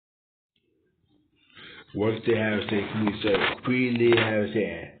Work the Harris State Community Service. Pre-Lee Harris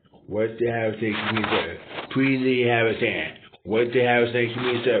hand. Work the Harris State Community Service. Pre-Lee Harris hand. Work the Harris State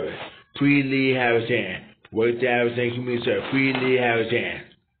Community Service. Pre-Lee Harris hand. Work the Harris State Community Service. Pre-Lee Harris hand.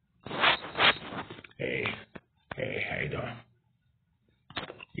 Hey, how you doing?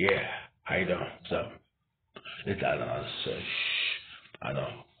 Yeah, how you doing? So, it's I know, so shh. I know.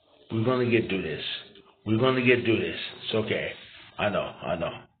 We're gonna get through this. We're gonna get through this. It's okay. I know.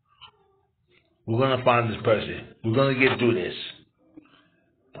 We're gonna find this person. We're gonna get through this.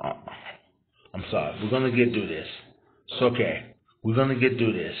 I'm sorry. We're gonna get through this. It's okay. We're gonna get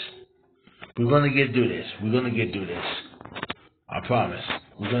through this. We're gonna get through this. We're gonna get through this. I promise.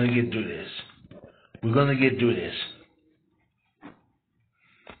 We're gonna get through this. We're gonna get through this.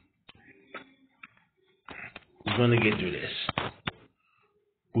 We're gonna get through this.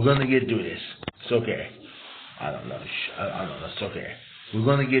 We're gonna get through this. It's okay. I don't know. I don't know. It's okay. We're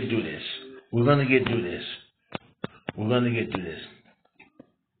gonna get through this. We're gonna get through this. We're gonna get through this.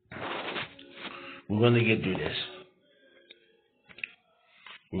 We're gonna get through this.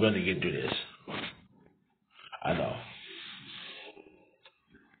 We're gonna get through this. I know.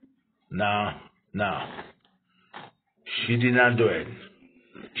 No. She did not do it.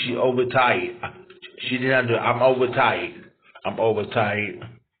 She overtired. She did not do it. I'm overtired.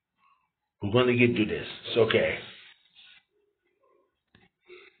 We're gonna get through this. It's okay.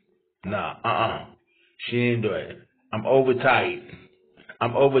 Nah, She didn't do it. I'm overtired.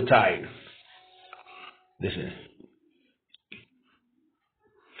 Listen.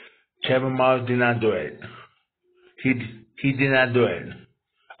 Kevin Mars did not do it. He did not do it.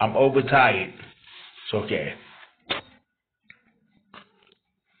 I'm overtired. It's okay.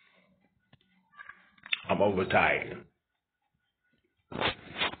 I'm overtired.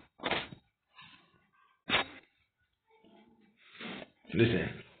 Listen.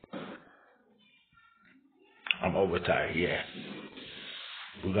 I'm overtired, yeah.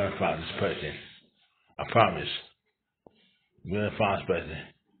 We're gonna find this person. I promise. We're gonna find this person.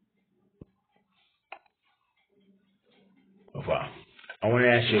 Okay. I want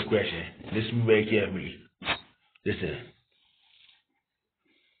to ask you a question. Listen very carefully. Listen.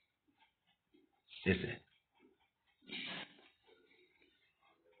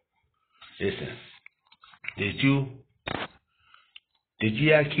 Did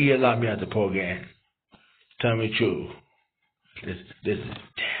you actually allow me at the program? Tell me the truth. Listen. Damn.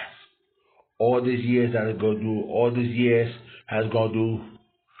 All these years that I go through, all these years that I go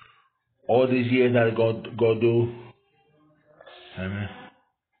through. Amen.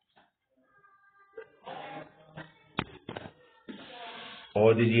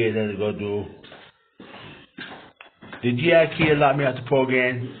 All these years that I go through. Did you actually allow me at the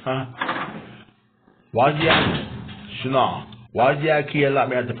program? Huh? Why did you actually allow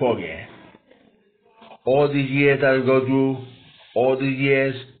me at the program? All these years that I go through, all these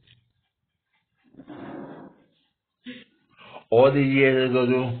years that I go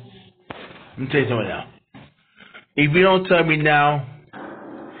through. Let me tell you something now. If you don't tell me now,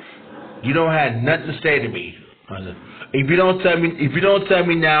 you don't have nothing to say to me. If you don't tell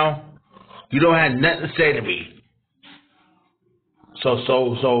me now, you don't have nothing to say to me. So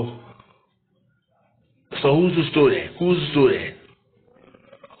who's the student?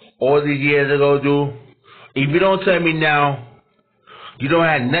 All these years I go through. If you don't tell me now, you don't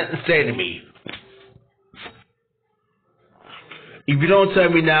have nothing to say to me. If you don't tell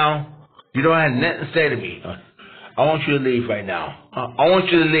me now, you don't have nothing to say to me. I want you to leave right now. I want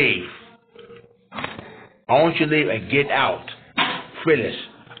you to leave. I want you to leave and get out. Phyllis,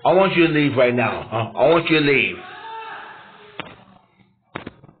 I want you to leave right now. I want you to leave.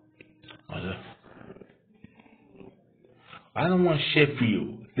 I don't want shit for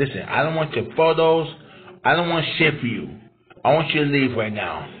you. Listen, I don't want your photos. I don't want shit for you. I want you to leave right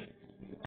now.